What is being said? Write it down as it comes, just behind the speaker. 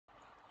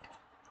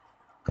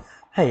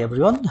Hey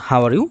everyone,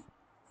 how are you?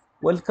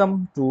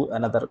 Welcome to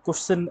another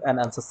question and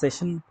answer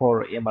session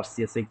for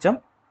MRCS exam.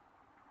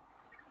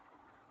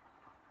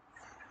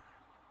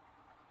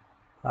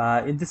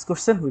 In this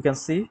question, we can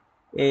see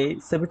a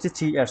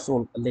 73 years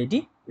old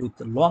lady with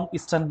long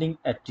standing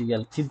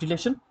atrial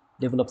fibrillation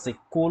develops a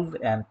cold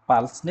and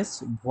pulseless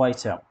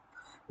voice arm.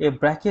 A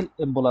brachial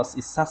embolus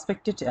is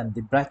suspected and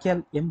the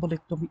brachial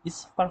embolectomy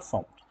is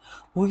performed.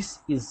 Which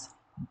is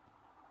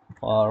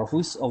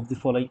which of the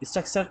following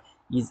structure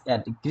is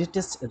at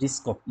greatest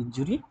risk of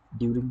injury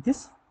during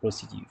this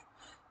procedure?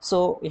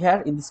 So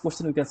here in this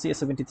question we can see a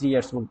 73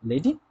 years old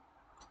lady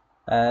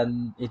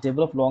and it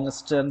developed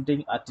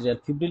long-standing arterial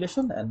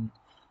fibrillation and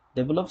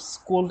develops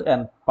cold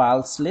and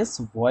pulseless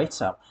void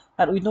arm.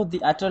 And we know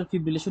the arterial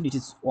fibrillation, it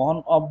is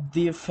one of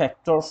the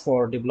factor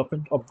for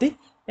development of the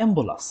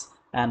embolus,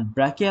 and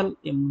brachial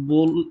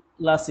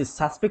embolus is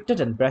suspected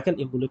and brachial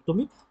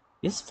embolectomy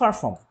is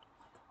performed,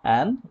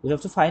 and we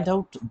have to find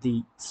out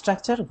the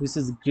structure which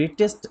is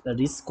greatest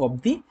risk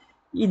of the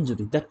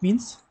injury. That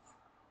means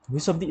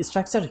which of the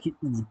structure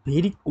is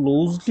very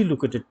closely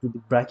located to the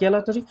brachial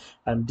artery,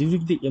 and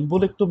during the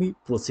embolectomy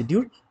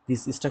procedure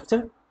this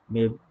structure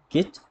may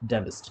get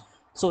damaged.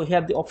 So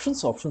here the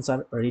options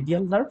are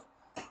radial nerve,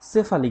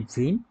 cephalic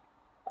vein,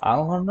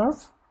 ulnar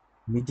nerve,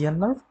 median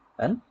nerve,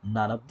 and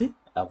none of the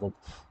above.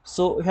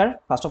 So here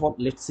first of all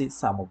let's see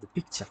some of the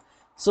picture.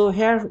 So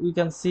here we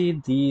can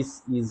see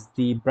this is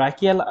the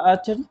brachial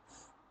artery.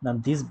 Now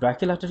this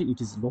brachial artery, it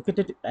is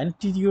located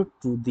anterior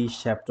to the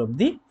shaft of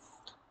the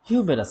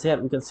humerus. Here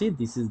we can see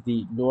this is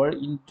the lower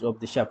end of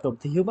the shaft of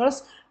the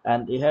humerus,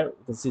 and here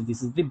you can see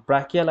this is the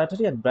brachial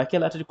artery, and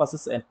brachial artery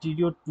passes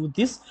anterior to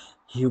this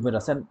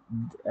humerus, and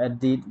at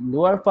the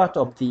lower part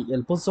of the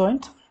elbow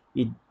joint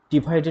it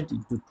divided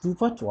into two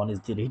parts. One is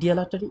the radial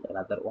artery,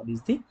 another one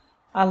is the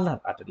ulnar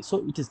artery.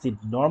 So it is the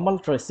normal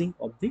tracing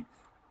of the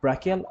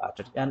brachial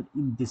artery, and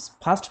in this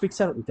first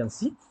picture we can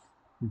see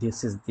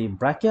this is the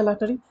brachial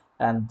artery,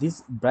 and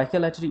this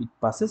brachial artery it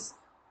passes,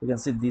 you can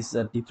see this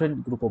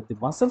different group of the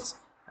muscles,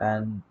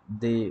 and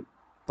they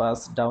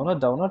pass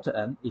downward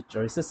and it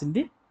traces in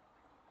the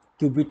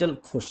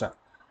cubital fossa.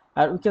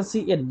 And we can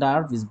see a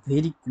nerve is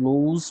very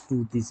close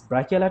to this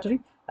brachial artery,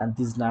 and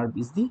this nerve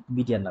is the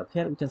median nerve.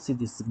 Here we can see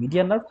this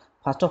median nerve.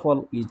 First of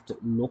all, it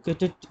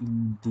located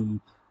in the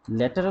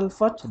lateral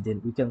part,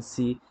 then we can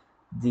see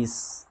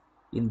this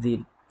in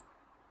the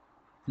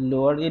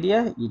lower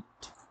area, it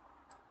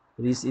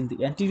reaches in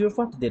the anterior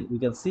part, then we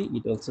can see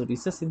it also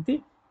reaches in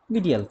the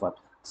medial part.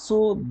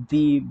 So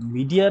the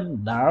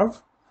median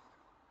nerve,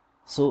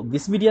 so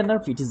this median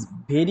nerve, it is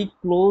very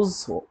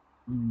close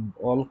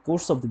all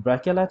course of the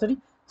brachial artery.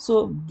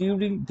 So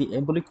during the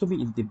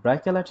embolectomy in the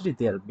brachial artery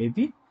there may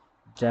be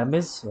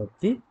damage of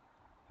the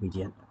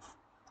median nerve.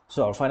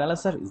 So our final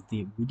answer is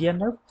the median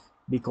nerve,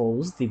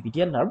 because the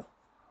median nerve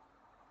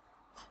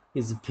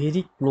is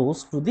very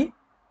close to the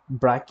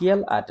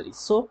brachial artery.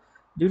 So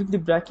during the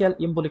brachial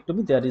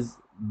embolectomy there is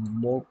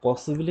more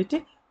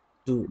possibility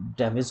to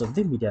damage of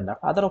the median nerve.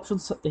 Other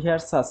options here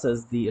such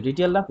as the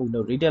radial nerve, we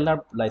know radial nerve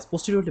lies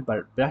posteriorly,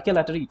 but brachial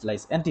artery it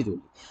lies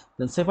anteriorly.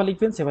 Then cephalic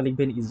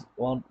vein is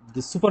on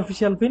the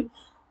superficial vein.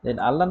 Then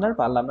ulnar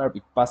nerve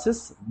it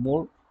passes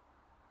more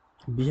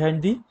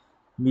behind the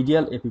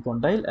medial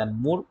epicondyle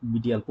and more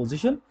medial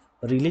position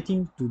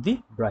relating to the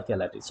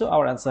brachial artery. So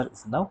our answer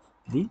is now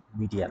the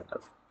median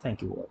nerve.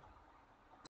 Thank you all.